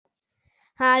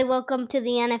Hi, welcome to the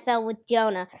NFL with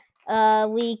Jonah.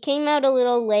 We came out a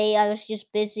little late. I was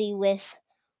just busy with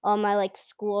all my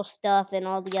school stuff and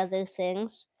all the other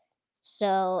things.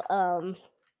 So,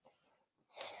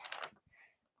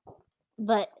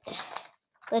 but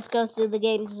let's go through the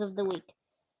games of the week.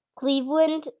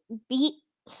 Cleveland beat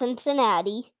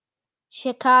Cincinnati.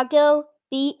 Chicago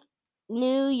beat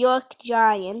New York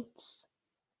Giants.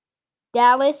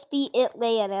 Dallas beat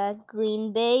Atlanta.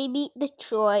 Green Bay beat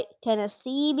Detroit.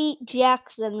 Tennessee beat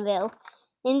Jacksonville.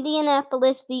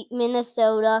 Indianapolis beat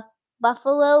Minnesota.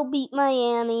 Buffalo beat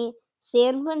Miami.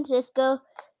 San Francisco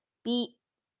beat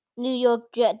New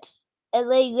York Jets.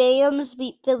 LA Rams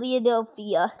beat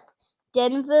Philadelphia.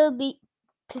 Pittsburgh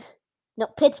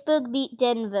beat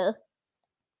Denver.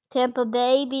 Tampa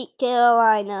Bay beat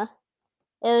Carolina.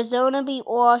 Arizona beat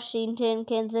Washington.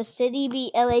 Kansas City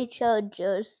beat LA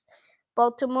Chargers.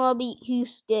 Baltimore beat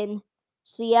Houston.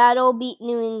 Seattle beat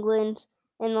New England.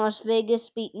 And Las Vegas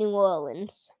beat New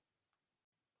Orleans.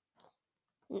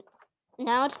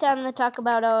 Now it's time to talk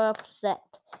about our upset.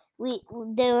 They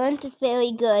weren't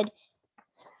very good.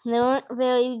 They weren't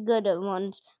very good at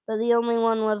ones, but the only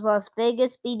one was Las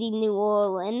Vegas beating New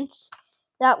Orleans.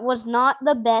 That was not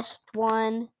the best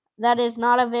one. That is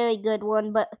not a very good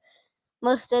one, but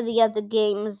most of the other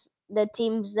games, the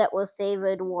teams that were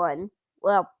favored won.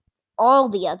 Well, all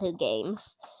the other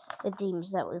games, the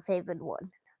teams that were favored won.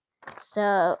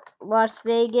 So, Las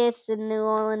Vegas and New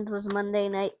Orleans was Monday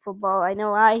Night Football. I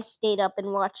know I stayed up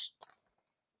and watched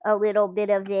a little bit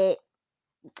of it.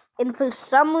 And for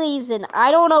some reason,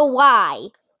 I don't know why,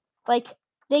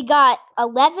 they got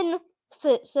 11,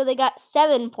 so they got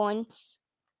 7 points.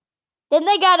 Then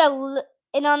they got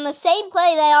and on the same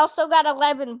play, they also got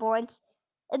 11 points.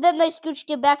 And then they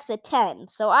scooched it back to 10.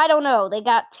 So I don't know. They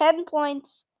got 10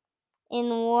 points in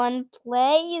one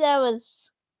play. That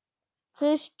was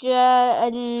first,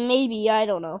 and maybe, I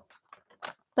don't know.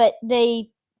 But I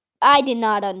did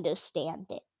not understand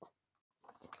it.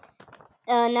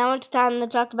 Now it's time to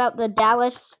talk about the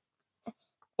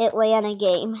Dallas-Atlanta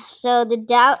game. So the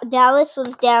Dallas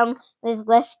was down with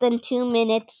less than 2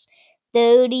 minutes,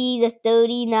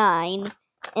 30-39.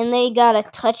 And they got a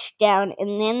touchdown,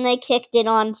 and then they kicked an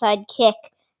onside kick,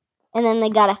 and then they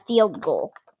got a field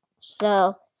goal.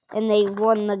 So, and they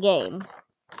won the game.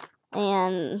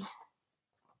 And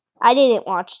I didn't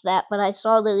watch that, but I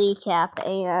saw the recap,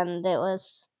 and it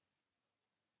was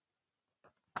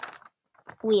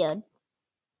weird.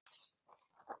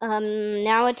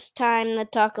 Now it's time to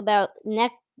talk about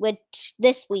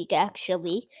this week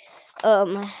actually.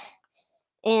 And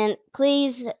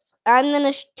please, I'm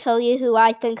gonna tell you who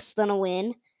I think's gonna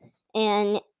win,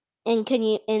 and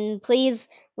please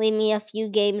leave me a few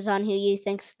games on who you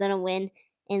think's gonna win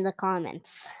in the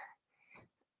comments.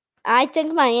 I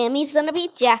think Miami's gonna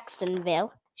beat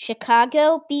Jacksonville.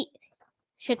 Chicago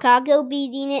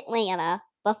beating Atlanta.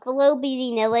 Buffalo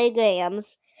beating LA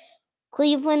Rams.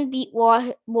 Cleveland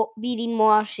beating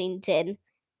Washington.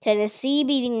 Tennessee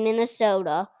beating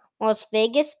Minnesota. Las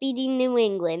Vegas beating New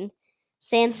England.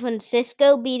 San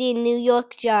Francisco beating New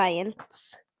York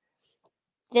Giants.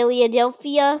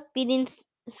 Philadelphia beating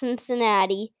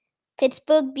Cincinnati.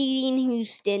 Pittsburgh beating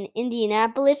Houston.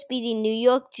 Indianapolis beating New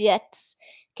York Jets.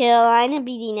 Carolina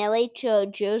beating LA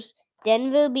Chargers.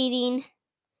 Denver beating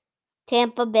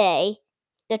Tampa Bay.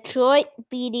 Detroit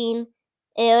beating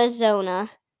Arizona.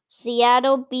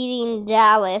 Seattle beating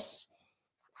Dallas.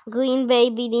 Green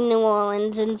Bay beating New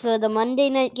Orleans. And for the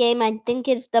Monday night game, I think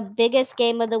it's the biggest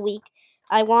game of the week.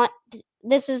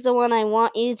 This is the one I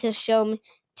want you to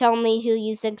tell me who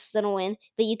you think's gonna win.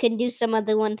 But you can do some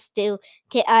other ones too.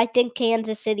 I think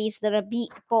Kansas City's gonna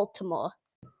beat Baltimore.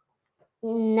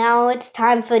 Now it's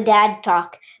time for Dad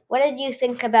Talk. What did you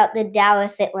think about the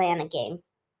Dallas-Atlanta game?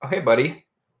 Oh, hey, buddy.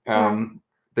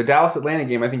 The Dallas-Atlanta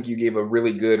game, I think you gave a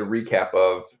really good recap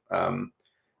of.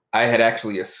 I had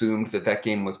actually assumed that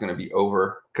game was going to be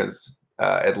over because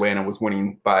Atlanta was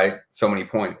winning by so many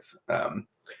points.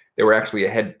 They were actually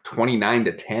ahead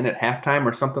 29-10 at halftime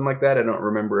or something like that. I don't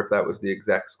remember if that was the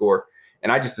exact score.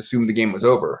 And I just assumed the game was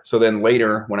over. So then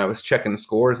later, when I was checking the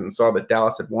scores and saw that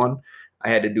Dallas had won, I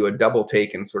had to do a double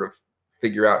take and sort of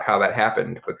figure out how that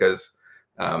happened because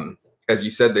as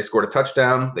you said, they scored a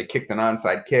touchdown. They kicked an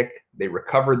onside kick. They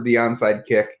recovered the onside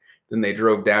kick. Then they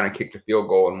drove down and kicked a field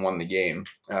goal and won the game.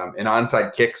 And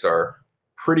onside kicks are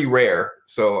pretty rare.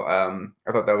 So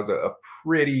I thought that was a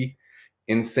pretty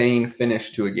insane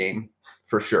finish to a game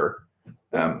for sure.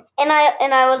 And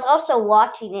I was also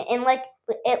watching it, and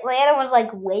Atlanta was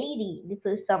waiting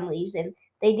for some reason.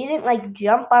 They didn't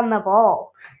jump on the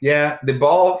ball. Yeah, the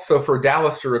ball. So for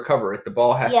Dallas to recover it, the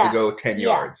ball has to go 10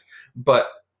 yards. But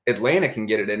Atlanta can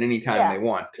get it at any time they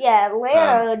want. Yeah,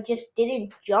 Atlanta just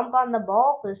didn't jump on the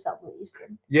ball for some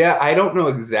reason. Yeah, I don't know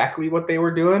exactly what they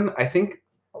were doing. I think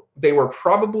they were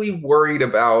probably worried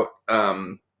about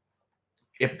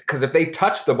because if they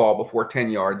touch the ball before 10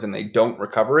 yards and they don't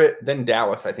recover it, then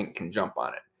Dallas, I think, can jump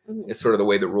on it. Mm-hmm. It's sort of the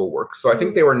way the rule works. So I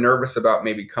think they were nervous about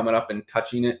maybe coming up and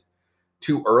touching it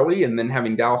too early and then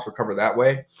having Dallas recover that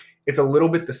way. It's a little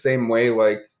bit the same way,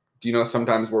 like, do you know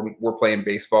sometimes we're playing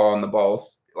baseball and the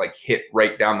ball's like hit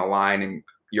right down the line and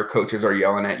your coaches are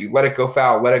yelling at you, let it go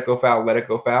foul, let it go foul, let it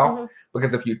go foul. Mm-hmm.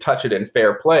 Because if you touch it in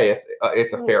fair play,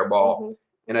 it's a fair ball. Mm-hmm.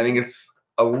 And I think it's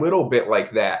a little bit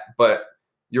like that. But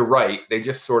you're right. They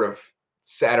just sort of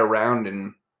sat around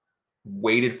and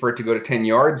waited for it to go to 10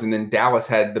 yards, and then Dallas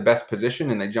had the best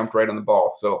position and they jumped right on the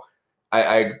ball. So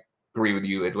I agree with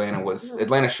you.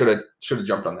 Atlanta should have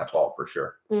jumped on that ball for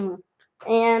sure. Mm-hmm.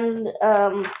 And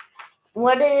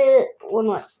what did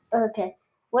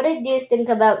you think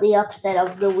about the upset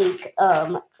of the week?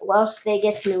 Las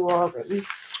Vegas, New Orleans.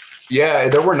 Yeah,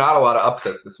 there were not a lot of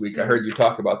upsets this week. I heard you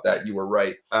talk about that. You were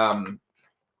right.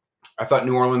 I thought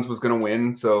New Orleans was going to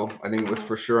win, so I think it was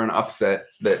for sure an upset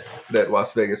that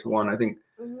Las Vegas won. I think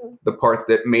the part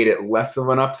that made it less of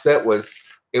an upset was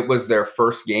it was their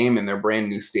first game in their brand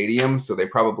new stadium, so they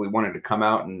probably wanted to come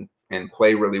out and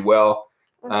play really well.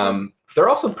 They're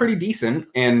also pretty decent,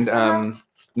 and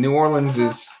New Orleans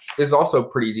is also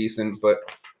pretty decent, but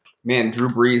man, Drew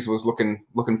Brees was looking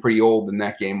pretty old in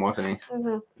that game, wasn't he?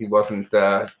 Mm-hmm. He wasn't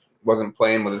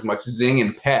playing with as much zing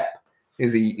and pep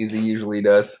as he usually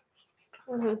does.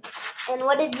 Mm-hmm. And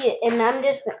what did you? And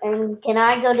can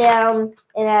I go down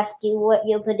and ask you what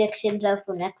your predictions are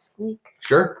for next week?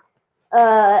 Sure.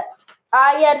 I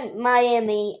had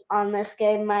Miami on this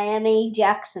game. Miami,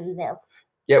 Jacksonville.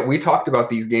 Yeah, we talked about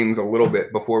these games a little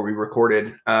bit before we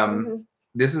recorded.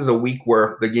 This is a week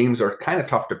where the games are kind of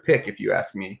tough to pick, if you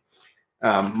ask me.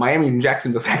 Miami and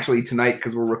Jacksonville's actually tonight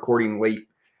because we're recording late.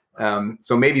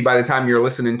 So maybe by the time you're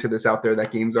listening to this out there,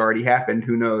 that game's already happened.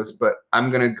 Who knows? But I'm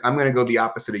gonna go the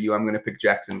opposite of you. I'm gonna pick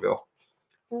Jacksonville.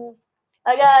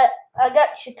 I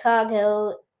got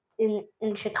Chicago in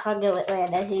Chicago,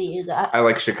 Atlanta. Who you got? I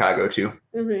like Chicago too.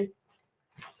 Mm-hmm.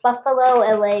 Buffalo,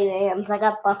 LA Rams. I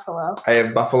got Buffalo. I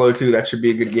have Buffalo too. That should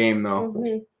be a good game though.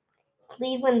 Mm-hmm.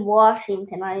 Cleveland,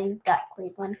 Washington. I got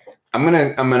Cleveland. I'm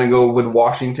gonna go with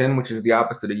Washington, which is the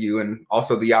opposite of you, and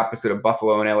also the opposite of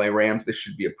Buffalo and LA Rams. This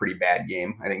should be a pretty bad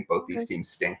game. I think both these teams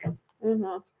stink.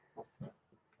 Mm-hmm.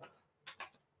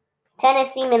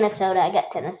 Tennessee, Minnesota. I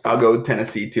got Tennessee. I'll go with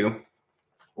Tennessee too.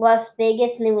 Las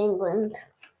Vegas, New England.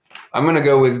 I'm gonna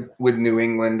go with New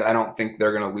England. I don't think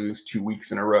they're gonna lose 2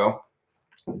 weeks in a row.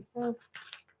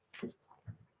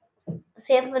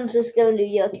 San Francisco, New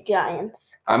York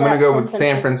Giants. I'm going to go with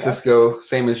San Francisco,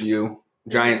 same as you.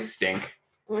 Giants stink.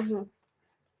 Mm-hmm.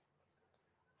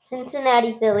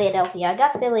 Cincinnati, Philadelphia. I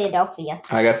got Philadelphia.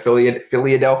 I got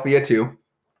Philadelphia too.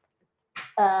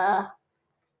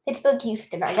 Pittsburgh,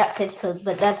 Houston. I got Pittsburgh,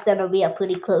 but that's going to be a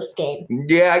pretty close game.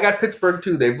 Yeah, I got Pittsburgh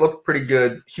too. They've looked pretty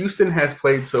good. Houston has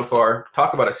played so far.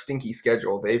 Talk about a stinky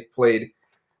schedule. They played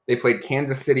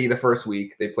Kansas City the first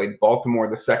week. They played Baltimore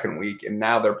the second week, and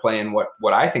now they're playing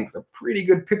what I think is a pretty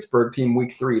good Pittsburgh team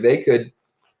week 3. They could,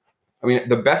 I mean,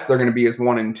 the best they're going to be is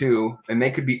 1-2, and they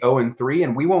could be 0-3,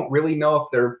 and we won't really know if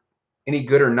they're any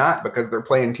good or not because they're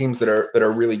playing teams that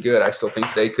are really good. I still think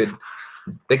they could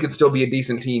still be a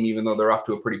decent team even though they're off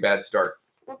to a pretty bad start.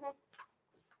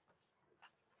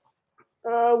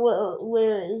 Where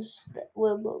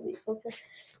will we? Okay.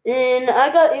 And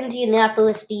I got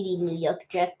Indianapolis beating New York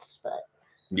Jets, but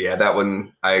yeah, that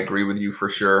one I agree with you for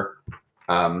sure.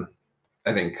 I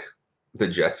think the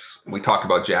Jets. We talked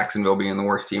about Jacksonville being the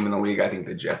worst team in the league. I think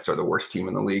the Jets are the worst team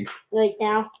in the league right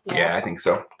now. Yeah, I think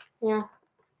so. Yeah,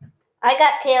 I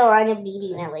got Carolina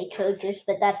beating LA Chargers,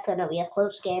 but that's gonna be a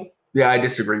close game. Yeah, I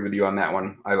disagree with you on that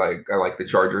one. I like the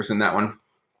Chargers in that one.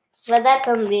 But that's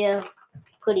gonna be a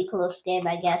pretty close game,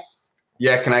 I guess.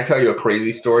 Yeah, can I tell you a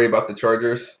crazy story about the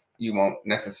Chargers? You won't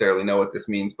necessarily know what this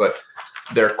means, but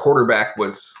their quarterback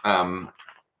was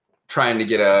trying to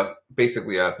get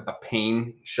basically a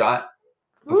pain shot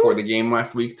before the game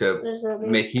last week to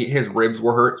make his ribs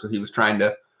were hurt, so he was trying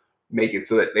to make it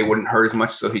so that they wouldn't hurt as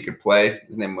much so he could play.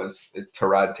 His name was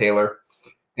Tyrod Taylor.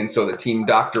 And so the team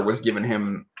doctor was giving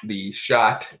him the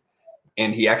shot,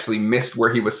 and he actually missed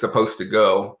where he was supposed to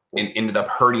go and ended up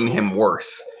hurting him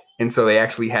worse. And so they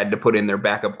actually had to put in their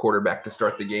backup quarterback to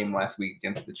start the game last week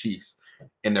against the Chiefs.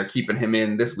 And they're keeping him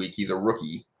in this week. He's a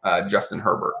rookie, Justin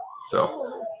Herbert.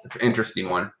 So it's an interesting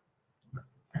one.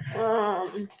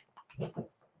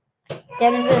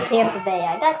 Denver, Tampa Bay.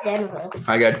 I got Denver.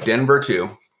 I got Denver too.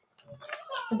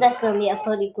 But that's going to be a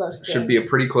pretty close game. Should be a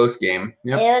pretty close game.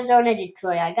 Yep. Arizona,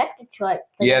 Detroit. I got Detroit.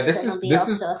 But Yeah, this is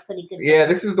a pretty good game.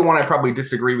 This is the one I probably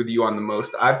disagree with you on the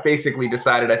most. I've basically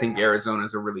decided I think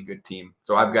Arizona's a really good team,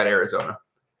 so I've got Arizona.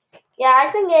 Yeah,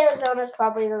 I think Arizona's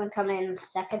probably going to come in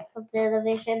second of their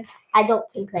division. I don't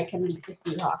think they can beat the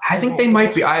Seahawks. I think they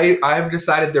might be. I've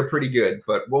decided they're pretty good,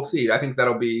 but we'll see. I think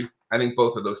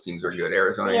both of those teams are good,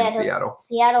 Arizona and Seattle.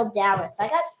 Seattle, Dallas. I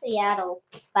got Seattle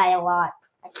by a lot,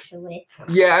 actually.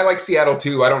 Yeah, I like Seattle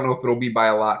too. I don't know if it'll be by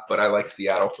a lot, but I like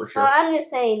Seattle for sure. Well, I'm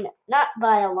just saying, not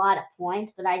by a lot of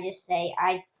points, but I just say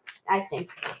I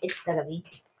think it's going to be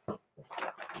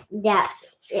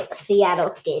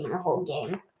Seattle's gaining the whole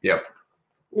game. Yep.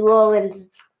 New Orleans,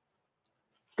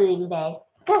 Green Bay.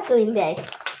 Got Green Bay.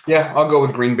 Yeah, I'll go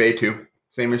with Green Bay too.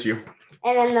 Same as you.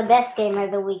 And then the best game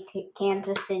of the week,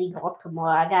 Kansas City, Baltimore.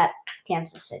 I got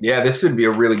Kansas City. Yeah, this should be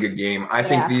a really good game. I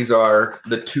think these are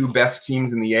the two best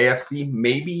teams in the AFC,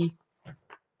 maybe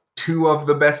two of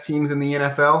the best teams in the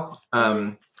NFL.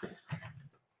 I'm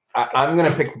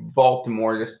going to pick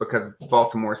Baltimore just because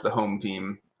Baltimore's the home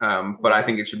team. But I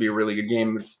think it should be a really good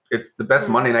game. It's the best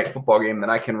Monday Night Football game that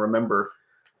I can remember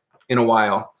in a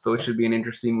while, so it should be an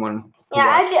interesting one. Yeah,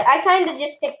 I kind of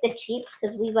just picked the Chiefs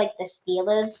because we like the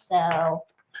Steelers, so.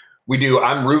 We do.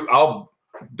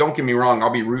 Don't get me wrong,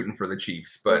 I'll be rooting for the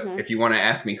Chiefs, but if you want to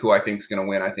ask me who I think is going to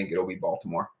win, I think it'll be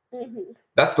Baltimore.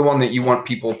 That's the one that you want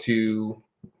people to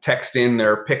text in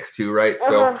their picks to, right?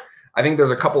 So I think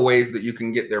there's a couple ways that you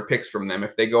can get their picks from them.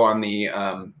 If they go on the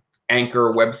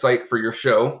Anchor website for your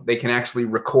show, they can actually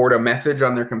record a message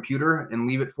on their computer and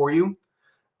leave it for you.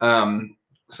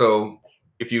 So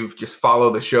if you just follow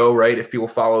the show, right? If people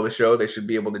follow the show, they should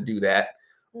be able to do that.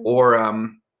 Or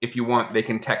if you want, they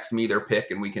can text me their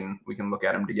pick and we can look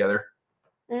at them together.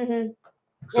 So, and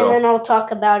then I'll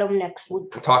talk about them next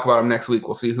week. We'll talk about them next week.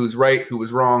 We'll see who's right, who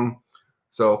was wrong.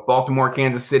 So Baltimore,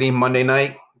 Kansas City, Monday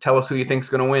night. Tell us who you think's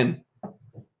going to win.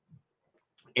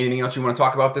 Anything else you want to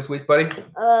talk about this week, buddy?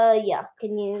 Yeah.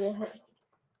 Can you?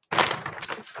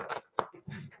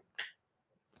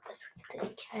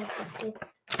 Okay.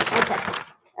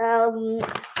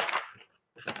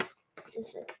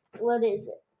 What is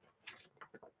it?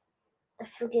 I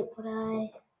forget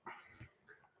what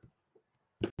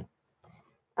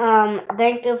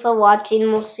Thank you for watching.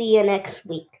 We'll see you next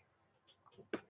week.